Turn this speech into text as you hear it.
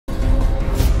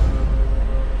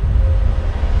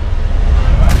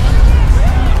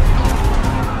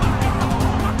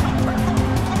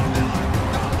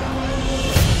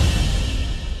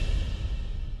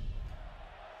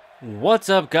What's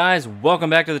up, guys? Welcome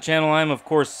back to the channel. I'm, of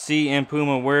course, CM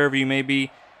Puma, wherever you may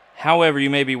be, however you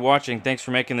may be watching. Thanks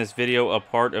for making this video a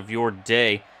part of your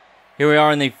day. Here we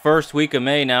are in the first week of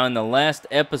May now. In the last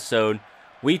episode,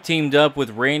 we teamed up with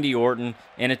Randy Orton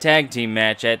in a tag team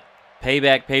match at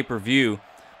Payback Pay-Per-View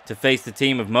to face the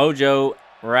team of Mojo,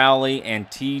 Rowley, and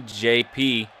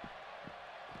TJP.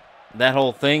 That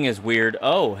whole thing is weird.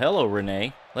 Oh, hello,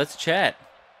 Renee. Let's chat.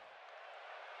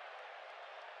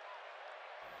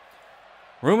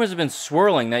 Rumors have been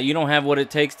swirling that you don't have what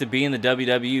it takes to be in the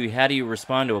WWE. How do you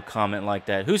respond to a comment like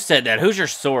that? Who said that? Who's your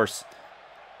source?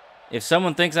 If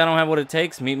someone thinks I don't have what it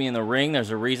takes, meet me in the ring.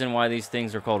 There's a reason why these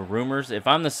things are called rumors. If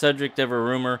I'm the subject of a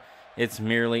rumor, it's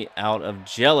merely out of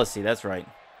jealousy. That's right.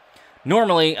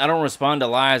 Normally, I don't respond to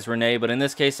lies, Renee, but in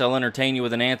this case, I'll entertain you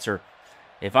with an answer.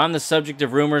 If I'm the subject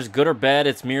of rumors, good or bad,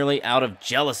 it's merely out of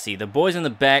jealousy. The boys in the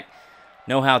back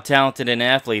know how talented an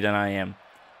athlete I am.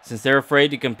 Since they're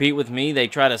afraid to compete with me, they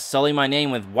try to sully my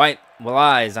name with white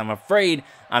lies. I'm afraid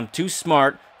I'm too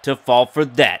smart to fall for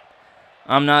that.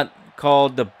 I'm not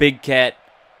called the big cat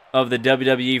of the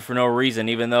WWE for no reason.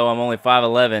 Even though I'm only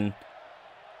 5'11",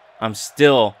 I'm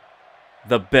still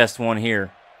the best one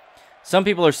here. Some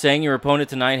people are saying your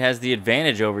opponent tonight has the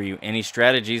advantage over you. Any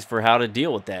strategies for how to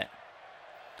deal with that?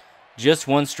 Just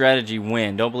one strategy,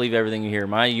 win. Don't believe everything you hear.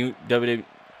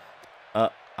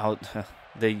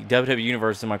 The WWE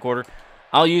Universe in my quarter.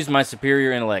 I'll use my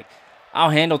superior intellect. I'll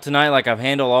handle tonight like I've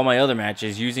handled all my other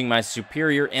matches, using my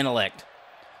superior intellect.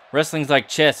 Wrestling's like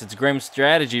chess. It's a great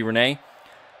strategy, Renee.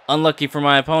 Unlucky for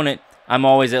my opponent, I'm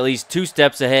always at least 2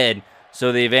 steps ahead,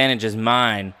 so the advantage is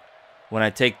mine when I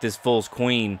take this fool's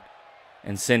queen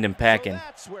and send him packing. So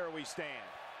that's where we stand.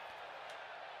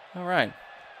 All right.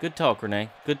 Good talk, Renee.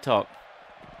 Good talk.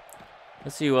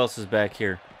 Let's see who else is back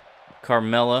here.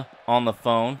 Carmella on the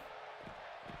phone.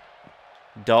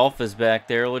 Dolph is back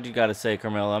there. What do you got to say,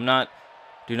 Carmella?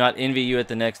 Do not envy you at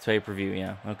the next pay-per-view.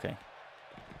 Yeah, okay.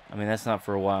 I mean, that's not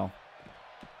for a while.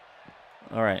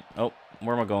 All right. Oh,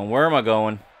 where am I going? Where am I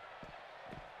going?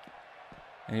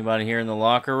 Anybody here in the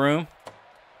locker room?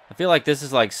 I feel like this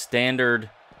is like standard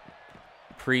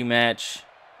pre-match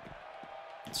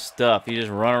stuff. You just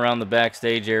run around the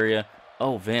backstage area.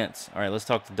 Oh, Vince. All right, let's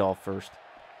talk to Dolph first.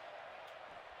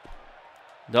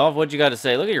 Dolph, what you got to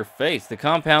say? Look at your face. The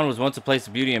compound was once a place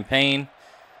of beauty and pain.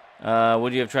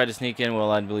 Would you have tried to sneak in? Well,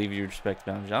 I believe you respect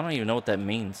boundaries. I don't even know what that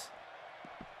means.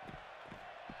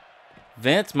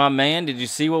 Vince, my man, did you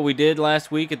see what we did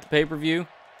last week at the pay-per-view?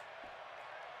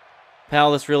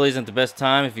 Pal, this really isn't the best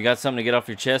time. If you got something to get off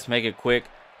your chest, make it quick.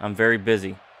 I'm very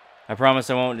busy. I promise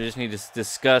I won't. I just need to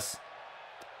discuss.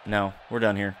 No, we're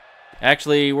done here.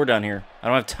 Actually, we're done here. I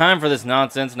don't have time for this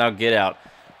nonsense. Now get out.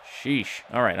 Sheesh.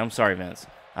 All right, I'm sorry, Vince.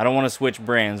 I don't want to switch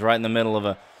brands right in the middle of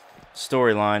a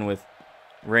storyline with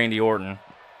Randy Orton.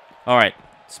 All right,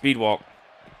 speed walk.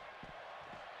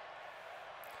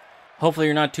 Hopefully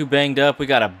you're not too banged up. We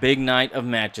got a big night of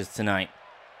matches tonight.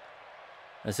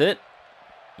 That's it?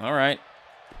 All right.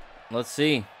 Let's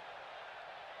see.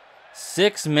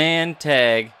 6-man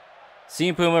tag.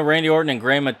 CM Puma, Randy Orton, and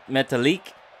Gran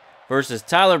Metalik versus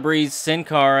Tyler Breeze, Sin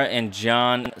Cara, and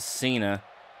John Cena.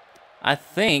 I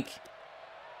think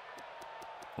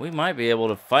we might be able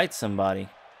to fight somebody.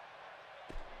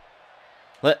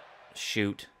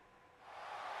 Shoot.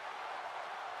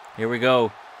 Here we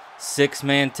go.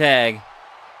 6-man tag.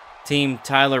 Team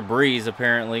Tyler Breeze,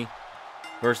 apparently,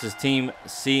 versus Team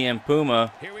CM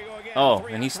Puma. Oh,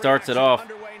 and he starts it off.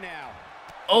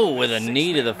 Oh, with a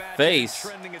knee to the face.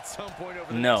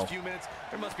 No.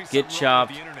 Get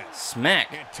chopped.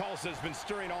 Smack.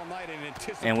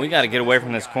 And we got to get away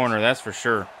from this corner, that's for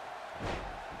sure.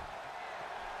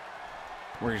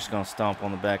 We're just going to stomp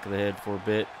on the back of the head for a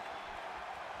bit.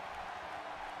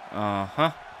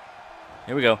 Uh-huh.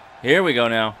 Here we go. Here we go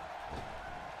now.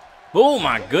 Oh,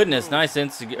 my goodness. Nice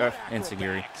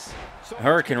insecurity.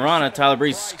 Hurricane Rana. Tyler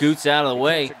Breeze scoots out of the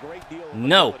way.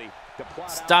 No.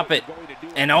 Stop it.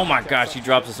 And oh, my gosh, he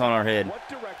drops us on our head.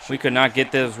 We could not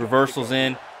get those reversals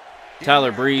in.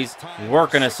 Tyler Breeze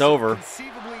working us over.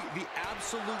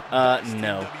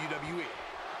 No.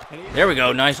 There we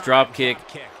go. Nice drop kick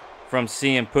from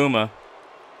CM Puma.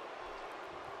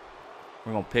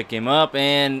 We're going to pick him up.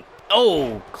 And,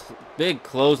 oh, big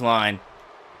clothesline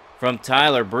from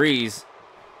Tyler Breeze.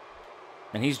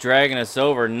 And he's dragging us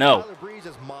over. No.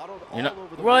 You're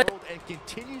not, what?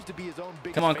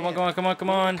 Come on, come on, come on, come on, come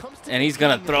on. And he's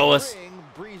going to throw us.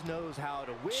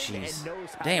 Jeez.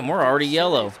 Damn, we're already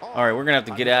yellow. All right, we're going to have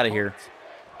to get out of here.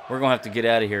 We're going to have to get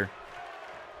out of here.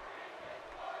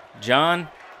 John?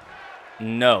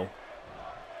 No.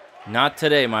 Not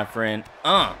today, my friend.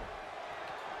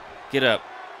 Get up.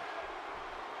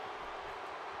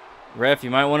 Ref, you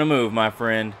might want to move, my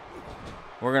friend.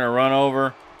 We're going to run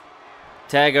over.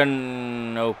 Tag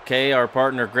on, okay, our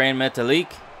partner, Gran Metalik.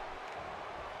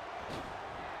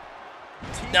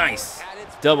 Nice.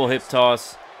 Double hip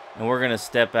toss. And we're going to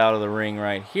step out of the ring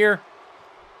right here.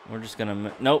 We're just going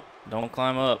to, nope, don't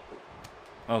climb up.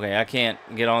 Okay, I can't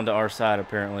get onto our side,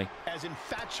 apparently.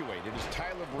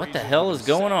 What the hell is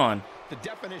going on?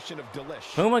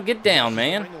 Puma, get down,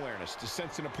 man.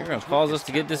 You're going to cause us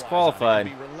to get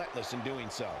disqualified.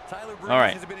 All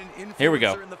right, here we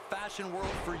go.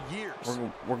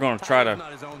 We're going to try to...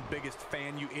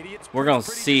 We're going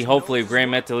to see, hopefully, if Gran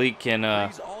Metalik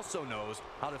can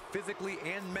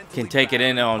take it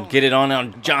in on, get it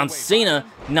on John Cena.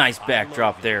 Nice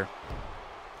backdrop there.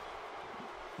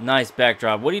 Nice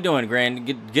backdrop. What are you doing, Gran?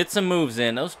 Get some moves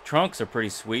in. Those trunks are pretty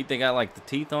sweet. They got like the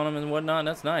teeth on them and whatnot.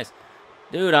 That's nice.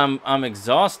 Dude, I'm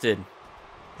exhausted.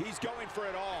 He's going for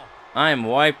it all. I am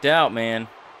wiped out, man.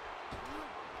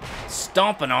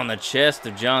 Stomping on the chest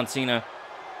of John Cena.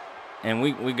 And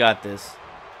we got this.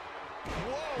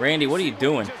 Whoa, Randy, what are you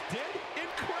doing?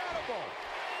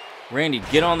 Randy,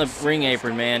 get on the ring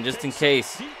apron, man, just in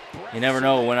case. You never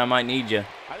know when I might need you.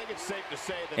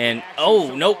 And,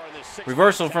 oh, nope.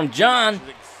 Reversal from John.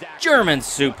 German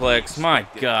suplex. My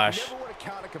gosh.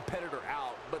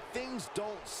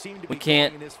 We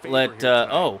can't let,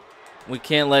 we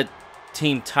can't let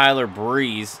Team Tyler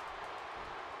Breeze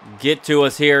get to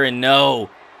us here. And no,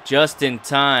 just in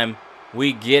time,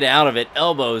 we get out of it.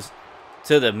 Elbows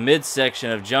to the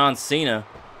midsection of John Cena.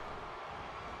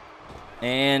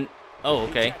 And, oh,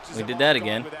 okay. We did that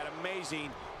again.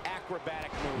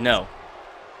 No.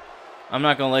 I'm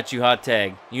not going to let you hot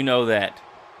tag. You know that.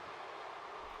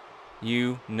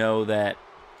 You know that.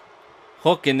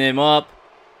 Hooking them up.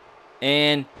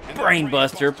 And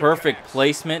brainbuster. Perfect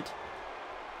placement.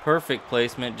 Perfect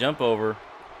placement. Jump over.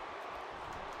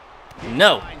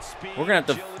 No. We're going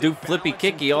to have to do flippy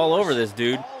kicky all over this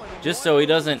dude. Just so he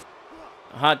doesn't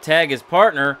hot tag his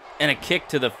partner. And a kick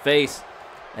to the face.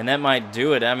 And that might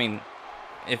do it. I mean,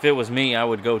 if it was me, I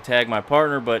would go tag my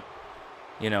partner. But,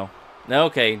 you know.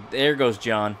 Okay, there goes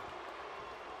John.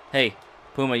 Hey,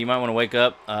 Puma, you might want to wake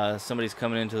up. Somebody's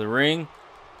coming into the ring.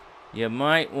 You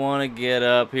might want to get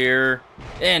up here.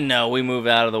 And no, we move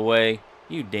out of the way.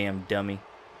 You damn dummy.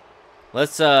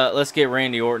 Let's get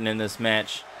Randy Orton in this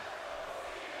match.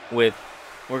 We're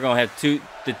gonna have the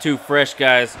two fresh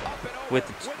guys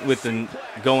with the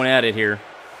going at it here.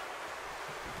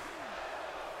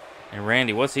 And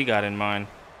Randy, what's he got in mind?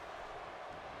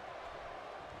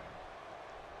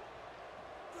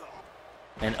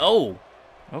 And, oh,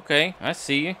 okay, I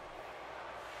see you.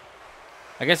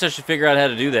 I guess I should figure out how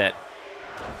to do that.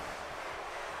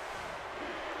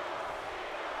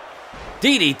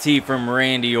 DDT from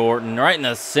Randy Orton, right in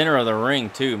the center of the ring,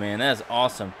 too, man. That's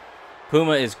awesome.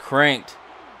 Puma is cranked.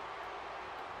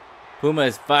 Puma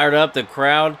is fired up. The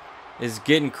crowd is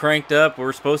getting cranked up.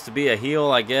 We're supposed to be a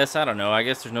heel, I guess. I don't know. I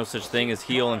guess there's no such thing as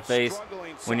heel and face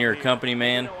when you're a company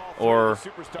man or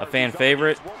a fan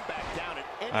favorite.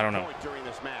 I don't know.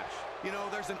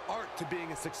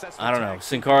 I don't know.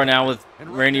 Sin Cara now with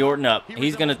Randy Orton up.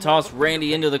 He's going to toss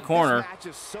Randy into the corner,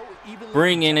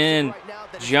 bringing in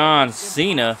John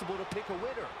Cena.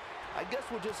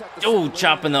 Oh,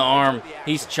 chopping the arm.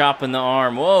 He's chopping the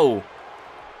arm. Whoa.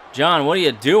 John, what are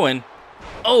you doing?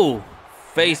 Oh,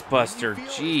 face buster.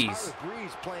 Jeez.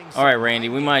 All right, Randy,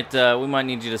 we might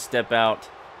need you to step out.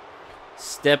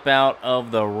 Step out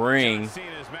of the ring.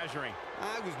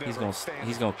 He's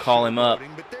gonna call him up,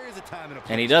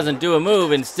 and he doesn't do a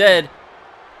move. Instead,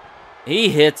 he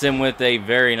hits him with a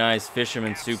very nice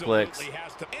fisherman suplex.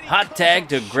 Hot tag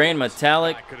to Gran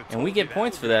Metalik, and we get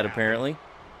points for that apparently.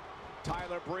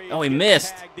 Oh, he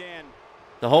missed.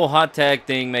 The whole hot tag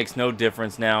thing makes no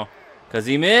difference now, because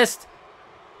he missed.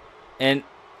 And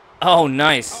oh,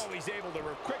 nice.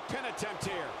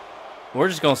 We're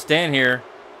just gonna stand here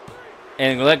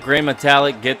and let Gran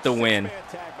Metalik get the win.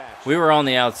 We were on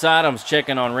the outside. I was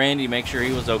checking on Randy, make sure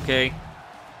he was okay.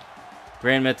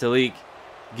 Gran Metalik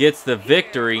gets the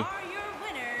victory.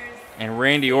 And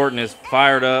Randy Orton is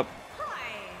fired up,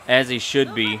 as he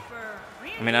should be.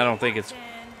 I mean, I don't think it's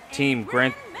Team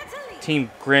Gran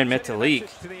Metalik.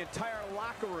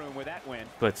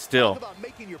 But still,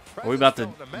 are we about to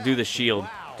do the shield?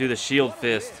 Do the shield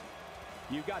fist.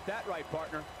 You got that right,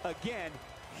 partner. Again,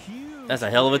 huge. That's a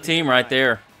hell of a team right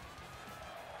there.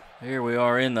 Here we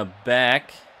are in the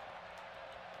back.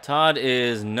 Todd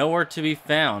is nowhere to be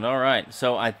found. All right,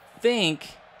 so I think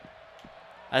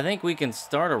we can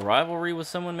start a rivalry with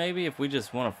someone maybe if we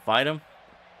just want to fight him.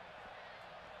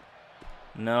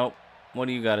 No, what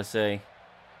do you got to say?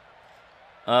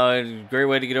 Great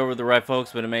way to get over with the right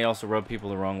folks, but it may also rub people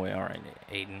the wrong way. All right,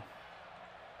 Aiden.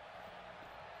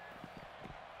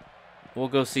 We'll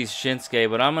go see Shinsuke,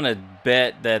 but I'm going to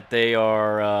bet that they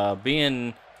are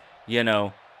being, you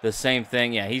know, the same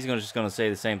thing. Yeah, he's just going to say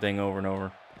the same thing over and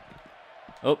over.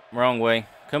 Oh, wrong way.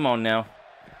 Come on now.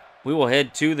 We will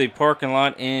head to the parking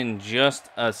lot in just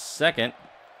a second.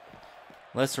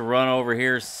 Let's run over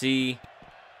here, see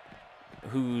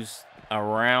who's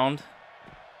around.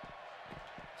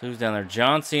 So who's down there?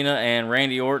 John Cena and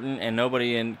Randy Orton and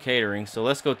nobody in catering. So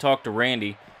let's go talk to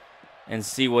Randy and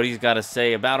see what he's got to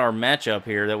say about our matchup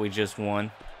here that we just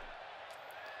won.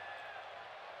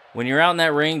 When you're out in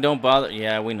that ring, don't bother.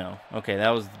 Yeah, we know. Okay, that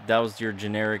was your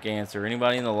generic answer.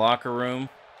 Anybody in the locker room?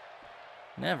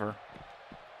 Never.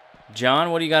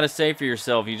 John, what do you got to say for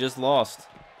yourself? You just lost.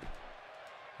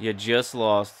 You just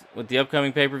lost. With the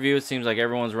upcoming pay-per-view, it seems like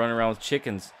everyone's running around with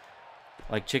chickens.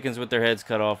 Like chickens with their heads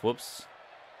cut off. Whoops.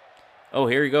 Oh,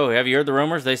 here you go. Have you heard the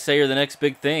rumors? They say you're the next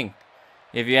big thing.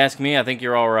 If you ask me, I think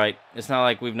you're all right. It's not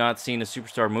like we've not seen a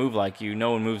superstar move like you.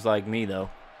 No one moves like me, though.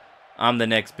 I'm the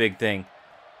next big thing.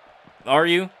 Are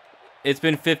you? It's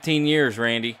been 15 years,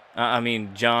 Randy. I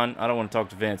mean, John. I don't want to talk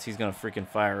to Vince. He's going to freaking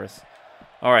fire us.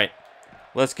 All right.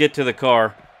 Let's get to the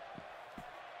car.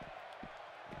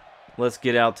 Let's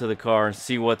get out to the car and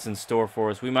see what's in store for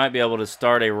us. We might be able to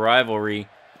start a rivalry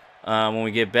when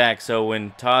we get back. So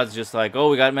when Todd's just like, oh,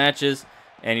 we got matches,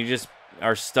 and you just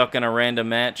are stuck in a random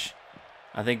match,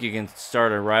 I think you can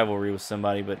start a rivalry with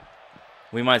somebody, but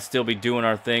we might still be doing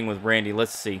our thing with Randy.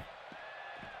 Let's see.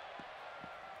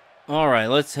 All right,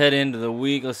 let's head into the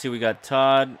week. Let's see, we got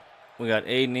Todd. We got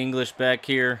Aiden English back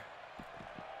here.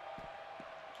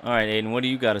 All right, Aiden, what do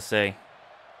you got to say?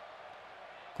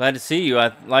 Glad to see you.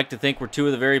 I like to think we're two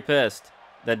of the very best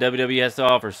that WWE has to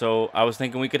offer, so I was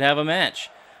thinking we could have a match.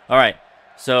 All right,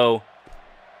 so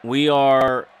we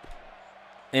are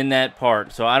in that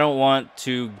part, so I don't want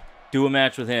to do a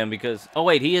match with him because, oh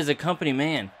wait, he is a company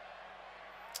man.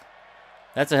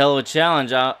 That's a hell of a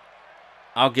challenge.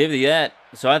 I'll give you that.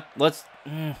 So let's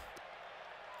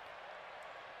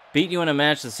beat you in a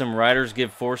match that some writers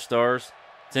give 4 stars.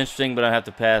 It's interesting, but I have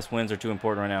to pass. Wins are too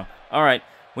important right now. All right,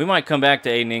 we might come back to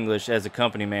Aiden English as a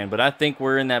company man, but I think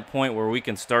we're in that point where we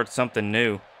can start something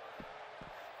new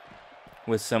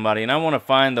with somebody, and I want to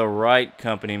find the right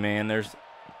company man. There's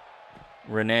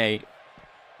Renee.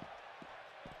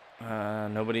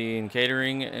 Nobody in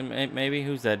catering, maybe?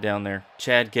 Who's that down there?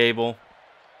 Chad Gable.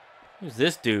 Who's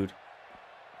this dude?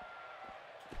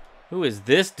 Who is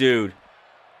this dude?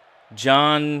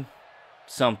 John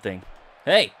something.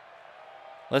 Hey,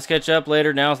 let's catch up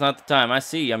later. Now's not the time. I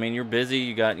see. I mean, you're busy.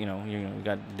 You got, you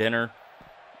got dinner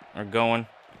or going.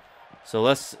 So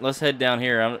let's head down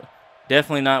here. I'm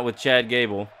definitely not with Chad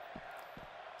Gable.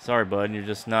 Sorry, bud. You're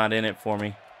just not in it for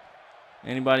me.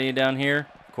 Anybody down here?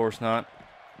 Of course not.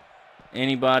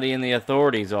 Anybody in the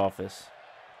authorities office?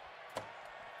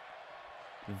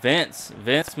 Vince,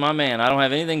 my man. I don't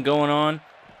have anything going on.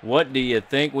 What do you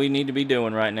think we need to be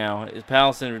doing right now? Is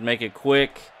Pallison would make it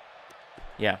quick?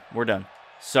 Yeah, we're done.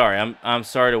 Sorry, I'm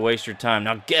sorry to waste your time.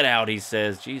 Now get out, he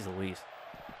says. Jeez Louise.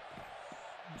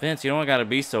 Vince, you don't got to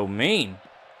be so mean.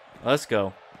 Let's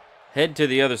go. Head to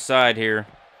the other side here.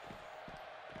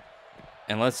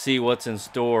 And let's see what's in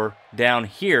store down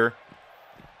here.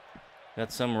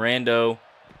 Got some rando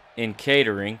in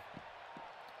catering.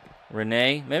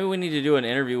 Renee. Maybe we need to do an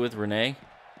interview with Renee.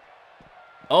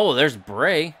 Oh, there's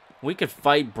Bray. We could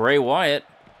fight Bray Wyatt.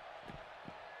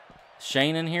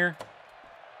 Shane in here?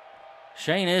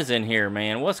 Shane is in here,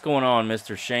 man. What's going on,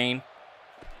 Mr. Shane?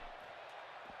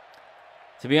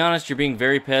 To be honest, you're being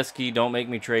very pesky. Don't make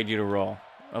me trade you to Raw.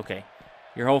 Okay.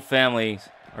 Your whole family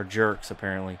are jerks,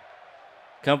 apparently.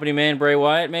 Company man Bray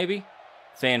Wyatt, maybe?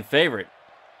 Fan favorite.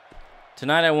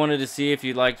 Tonight I wanted to see if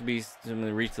you'd like to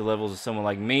reach the levels of someone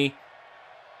like me.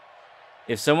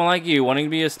 If someone like you, wanting to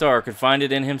be a star, could find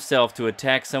it in himself to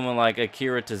attack someone like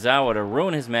Akira Tozawa to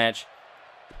ruin his match,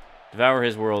 devour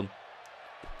his world.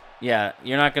 Yeah,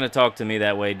 you're not going to talk to me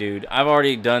that way, dude. I've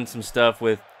already done some stuff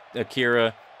with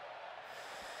Akira.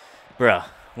 Bruh,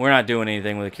 we're not doing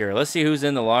anything with Akira. Let's see who's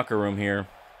in the locker room here.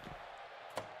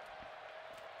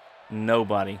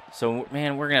 Nobody. So,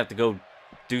 man, we're going to have to go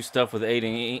do stuff with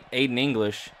Aiden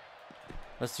English.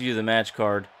 Let's view the match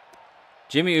card.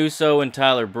 Jimmy Uso and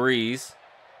Tyler Breeze.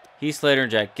 Heath Slater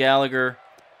and Jack Gallagher.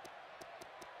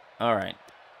 All right.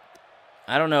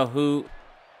 I don't know who.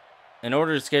 In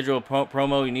order to schedule a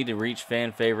promo, you need to reach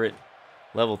fan favorite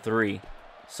level 3.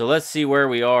 So let's see where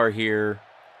we are here.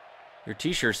 Your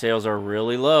t-shirt sales are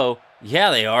really low.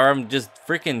 Yeah, they are. I'm just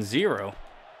freaking 0.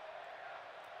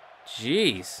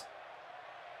 Jeez.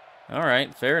 All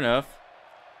right, fair enough.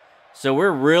 So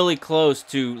we're really close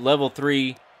to level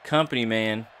 3 company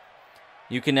man.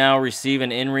 You can now receive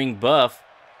an in-ring buff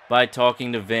by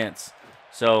talking to Vince.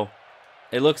 So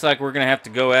it looks like we're going to have to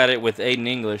go at it with Aiden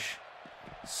English.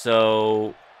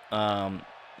 So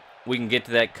we can get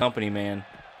to that company man.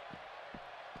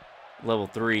 Level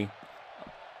 3.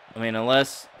 I mean,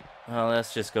 unless... Well,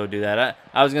 let's just go do that.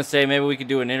 I was going to say maybe we could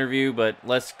do an interview, but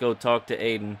let's go talk to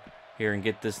Aiden here and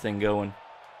get this thing going.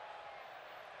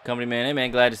 Company man, hey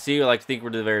man, glad to see you. I like to think we're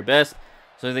the very best,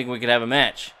 so I think we could have a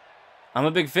match. I'm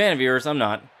a big fan of yours. I'm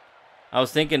not. I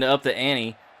was thinking to up the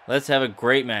ante. Let's have a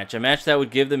great match. A match that would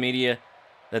give the media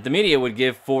would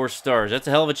give 4 stars. That's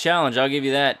a hell of a challenge. I'll give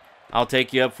you that. I'll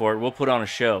take you up for it. We'll put on a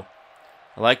show.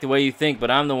 I like the way you think,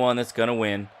 but I'm the one that's going to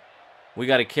win. We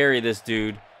got to carry this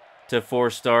dude to 4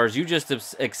 stars. You just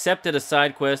accepted a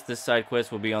side quest. This side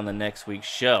quest will be on the next week's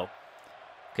show.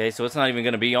 Okay, so it's not even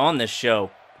going to be on this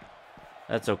show.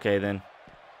 That's okay then.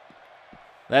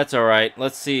 That's all right.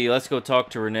 Let's see. Let's go talk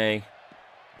to Renee.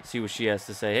 See what she has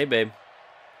to say. Hey, babe.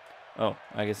 Oh,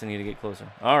 I guess I need to get closer.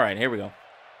 All right, here we go.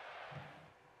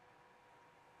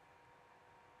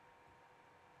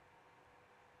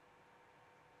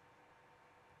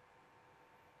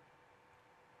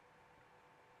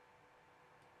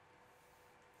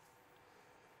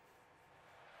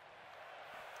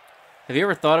 Have you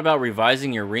ever thought about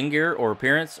revising your ring gear or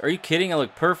appearance? Are you kidding? I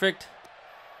look perfect.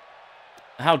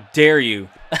 How dare you?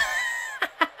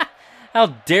 How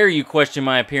dare you question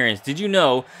my appearance? Did you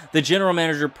know the general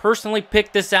manager personally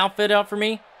picked this outfit out for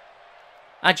me?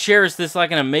 I cherish this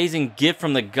like an amazing gift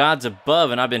from the gods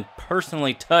above, and I've been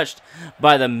personally touched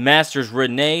by the masters.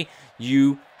 Renee,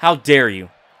 how dare you?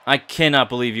 I cannot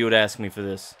believe you would ask me for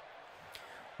this.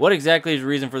 What exactly is the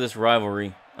reason for this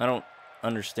rivalry? I don't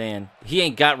understand. He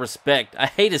ain't got respect. I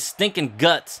hate his stinking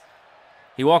guts.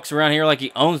 He walks around here like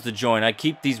he owns the joint. I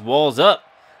keep these walls up.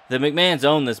 The McMahons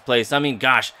own this place. I mean,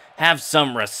 gosh, have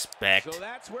some respect. So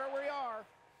that's where we are.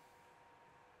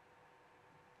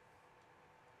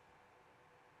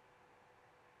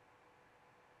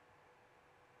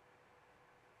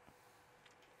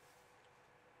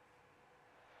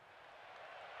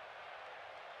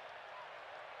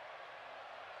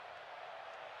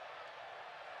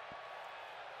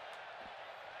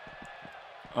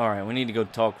 All right, we need to go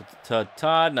talk with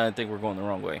Todd, and I think we're going the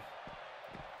wrong way.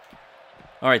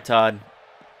 All right, Todd.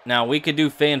 Now, we could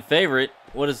do fan favorite.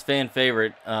 What is fan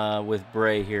favorite with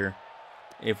Bray here?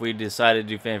 If we decided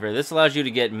to do fan favorite. This allows you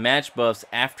to get match buffs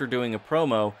after doing a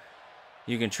promo.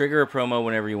 You can trigger a promo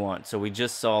whenever you want. So we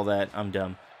just saw that. I'm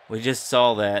dumb. We just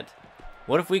saw that.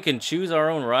 What if we can choose our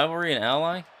own rivalry and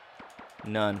ally?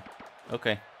 None.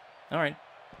 Okay. All right.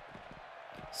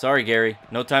 Sorry, Gary.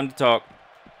 No time to talk.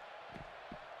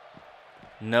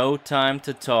 No time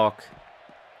to talk.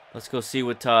 Let's go see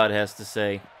what Todd has to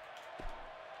say.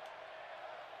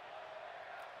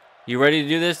 You ready to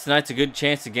do this? Tonight's a good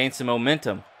chance to gain some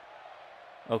momentum.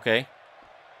 Okay.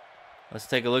 Let's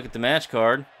take a look at the match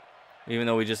card. Even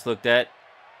though we just looked at...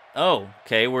 Oh,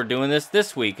 okay. We're doing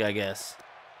this week, I guess.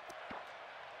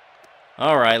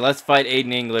 Alright, let's fight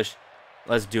Aiden English.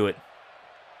 Let's do it.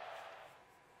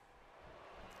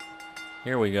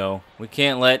 Here we go. We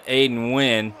can't let Aiden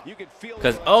win.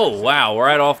 Because, oh, wow,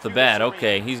 right off the bat.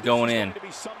 Okay, he's going in.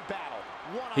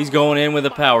 He's going in with a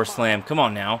power slam. Come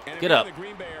on now. Get up.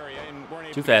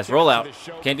 Too fast. Roll out.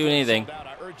 Can't do anything.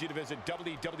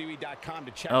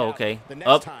 Oh, okay.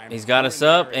 Up. He's got us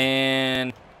up,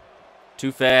 and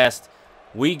too fast.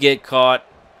 We get caught.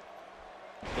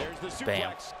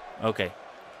 Bam. Okay.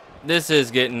 This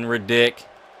is getting ridiculous.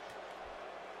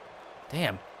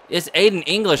 Damn. It's Aiden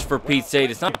English, for Pete's sake.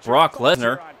 It's not Brock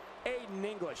Lesnar.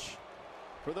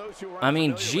 I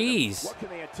mean, jeez.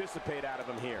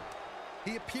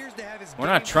 We're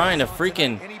not trying to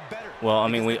freaking... Well, I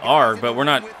mean, we are, but we're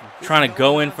not trying to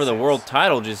go in for the world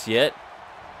title just yet.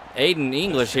 Aiden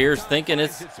English here is thinking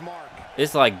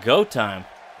it's like go time.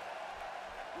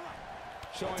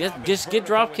 Just get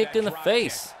drop kicked in the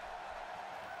face.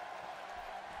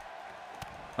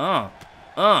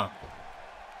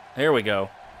 Here we go.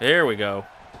 There we go.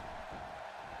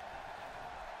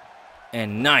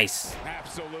 And nice.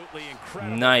 Absolutely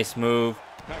incredible. Nice move.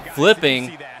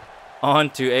 Flipping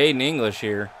onto Aiden English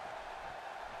here.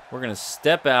 We're going to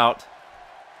step out.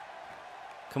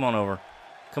 Come on over.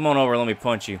 Come on over. Let me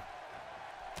punch you.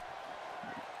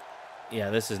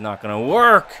 Yeah, this is not going to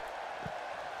work.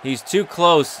 He's too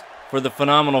close for the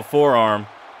phenomenal forearm.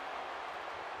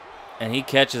 And he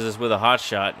catches us with a hot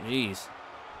shot. Jeez.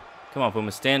 Come on,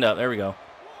 Puma. Stand up. There we go.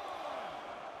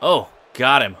 Oh,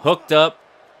 got him. Hooked up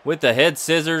with the head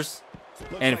scissors.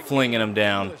 and flinging him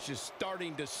down.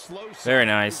 Very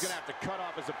nice.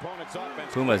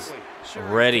 Puma's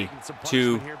ready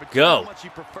to go.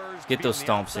 Get those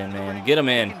stomps in, man. Get them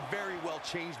in.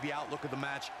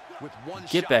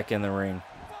 Get back in the ring.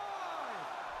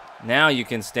 Now you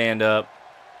can stand up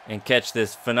and catch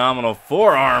this phenomenal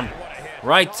forearm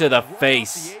right to the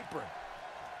face.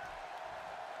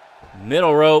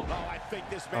 Middle rope.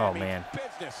 Oh, man.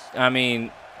 I mean,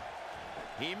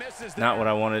 not what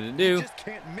I wanted to do.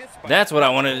 That's what I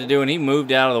wanted to do, and he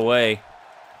moved out of the way.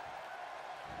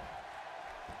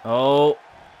 Oh,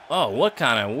 what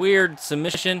kind of weird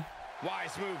submission?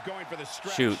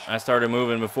 Shoot, I started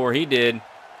moving before he did,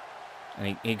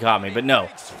 and he caught me. But no,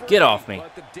 get off me.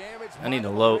 I need a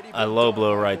low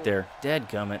blow right there.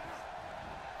 Dadgummit.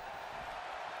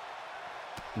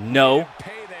 No.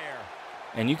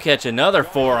 And you catch another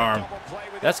forearm.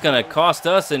 That's going to cost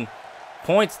us in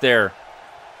points there.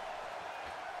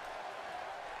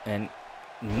 And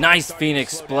nice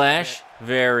Phoenix splash.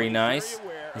 Very nice.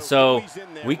 So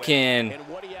we can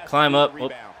climb up.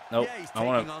 Oh, nope. I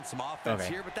want to.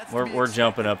 Okay. We're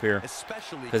jumping up here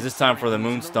because it's time for the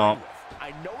moon stomp.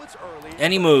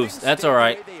 And he moves. That's all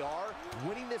right.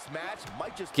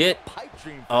 Get.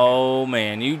 Oh,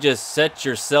 man. You just set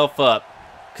yourself up.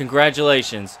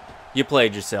 Congratulations. You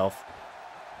played yourself.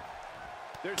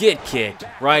 Get kicked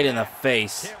right in the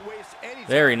face.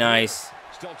 Very nice.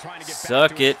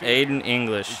 Suck it, Aiden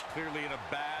English.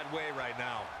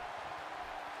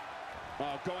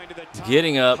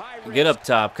 Getting up. Get up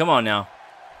top. Come on now.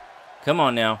 Come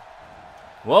on now.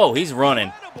 Whoa, he's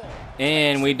running.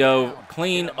 And we dove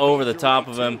clean over the top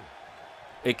of him.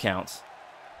 It counts.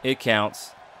 It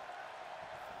counts.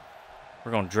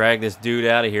 We're going to drag this dude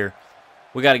out of here.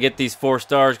 We got to get these 4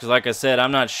 stars because, like I said,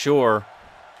 I'm not sure.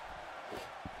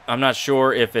 I'm not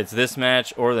sure if it's this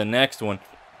match or the next one.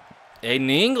 Aiden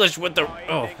English with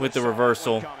the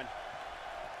reversal.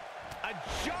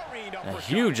 A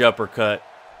huge uppercut.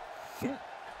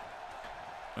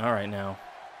 All right now.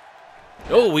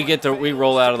 Oh, we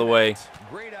roll out of the way,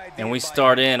 and we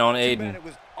start in on Aiden,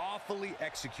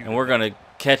 and we're gonna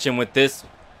catch him with this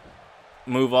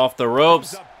move off the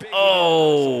ropes.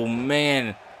 Oh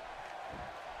man.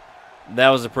 That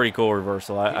was a pretty cool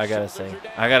reversal, I gotta say.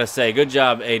 I gotta say, good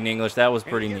job, Aiden English. That was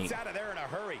pretty neat.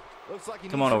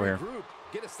 Come on over here.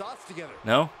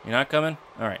 No? You're not coming?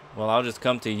 All right. Well, I'll just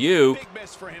come to you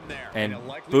and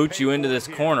boot you into this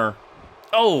corner.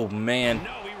 Oh, man.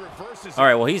 All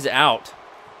right, well, he's out.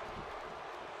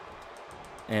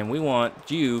 And we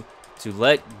want you to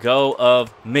let go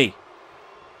of me.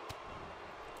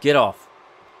 Get off.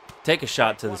 Take a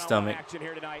shot to the stomach.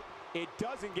 It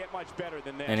doesn't get much better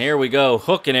than this. And here we go,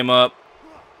 hooking him up.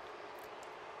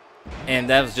 And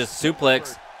that was just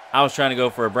suplex. I was trying to go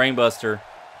for a brainbuster,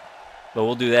 but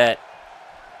we'll do that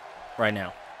right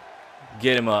now.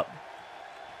 Get him up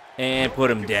and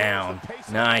put him down.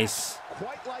 Nice.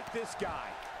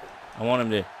 I want him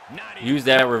to use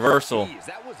that reversal.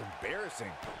 That was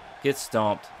embarrassing. Get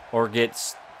stomped or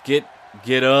get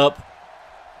up.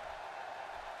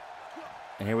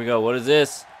 And here we go. What is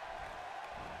this?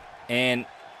 And,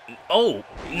 oh,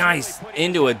 nice.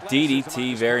 Into a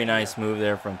DDT. Very nice move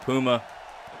there from Puma.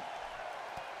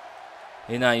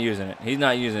 He's not using it. He's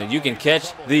not using it. You can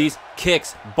catch these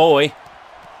kicks, boy.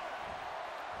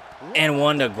 And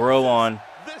one to grow on.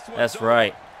 That's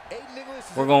right.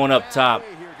 We're going up top.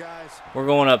 We're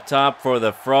going up top for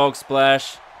the frog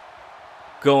splash.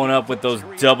 Going up with those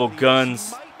double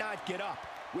guns.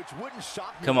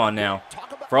 Come on now.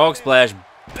 Frog splash.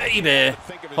 Baby,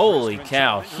 holy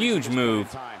cow, huge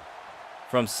move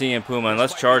from CM Puma. And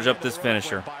let's charge up this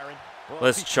finisher.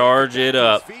 Let's charge it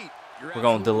up. We're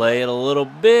going to delay it a little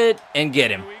bit and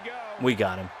get him. We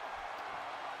got him.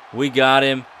 We got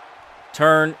him.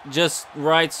 Turn just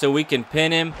right so we can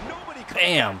pin him.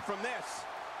 Bam.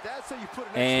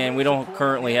 And we don't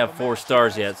currently have 4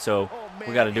 stars yet, so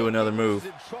we got to do another move.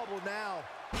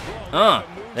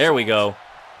 There we go.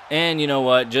 And you know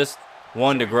what? Just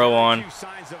one to grow on.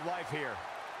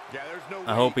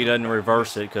 I hope he doesn't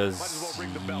reverse it because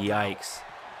yikes.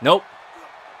 Nope.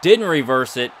 Didn't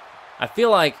reverse it. I feel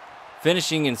like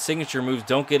finishing and signature moves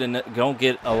don't get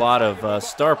a lot of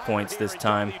star points this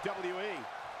time.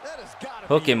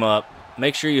 Hook him up.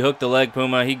 Make sure you hook the leg,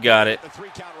 Puma. He got it.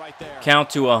 Count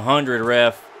to 100,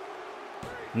 ref.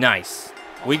 Nice.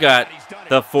 We got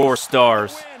the 4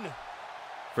 stars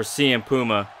for CM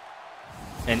Puma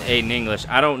and Aiden English.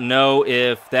 I don't know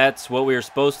if that's what we were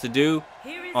supposed to do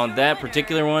on that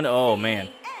particular one. Oh, man.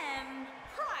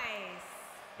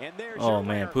 Oh,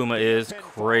 man, Puma is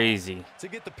crazy.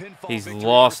 He's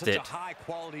lost it.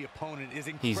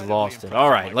 He's lost it. All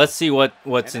right, let's see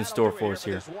what's in store for us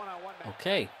here.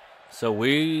 Okay, so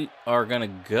we are going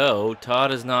to go.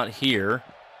 Todd is not here.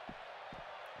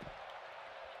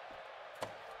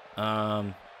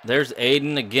 There's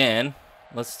Aiden again.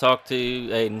 Let's talk to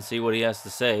Aiden, see what he has to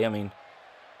say. I mean,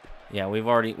 yeah,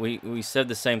 we said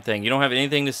the same thing. You don't have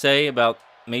anything to say about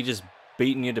me just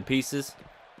beating you to pieces?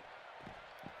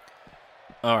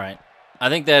 All right. I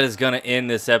think that is going to end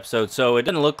this episode. So it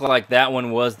doesn't look like that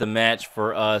one was the match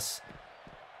for us.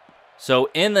 So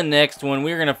in the next one,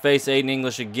 we're going to face Aiden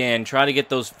English again. Try to get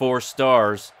those 4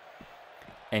 stars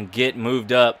and get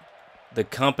moved up the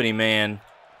company man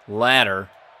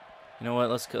ladder. You know what?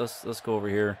 Let's go over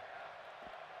here.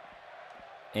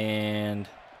 And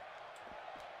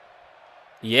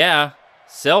yeah,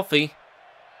 selfie.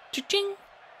 Cha-ching.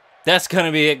 That's going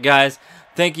to be it, guys.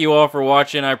 Thank you all for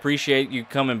watching. I appreciate you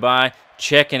coming by,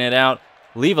 checking it out.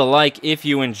 Leave a like if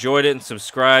you enjoyed it and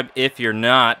subscribe if you're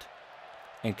not.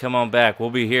 And come on back. We'll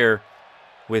be here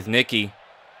with Nikki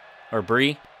or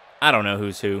Bree. I don't know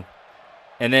who's who.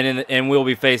 And then we'll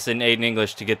be facing Aiden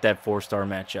English to get that 4-star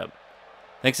matchup.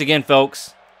 Thanks again,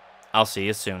 folks. I'll see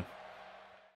you soon.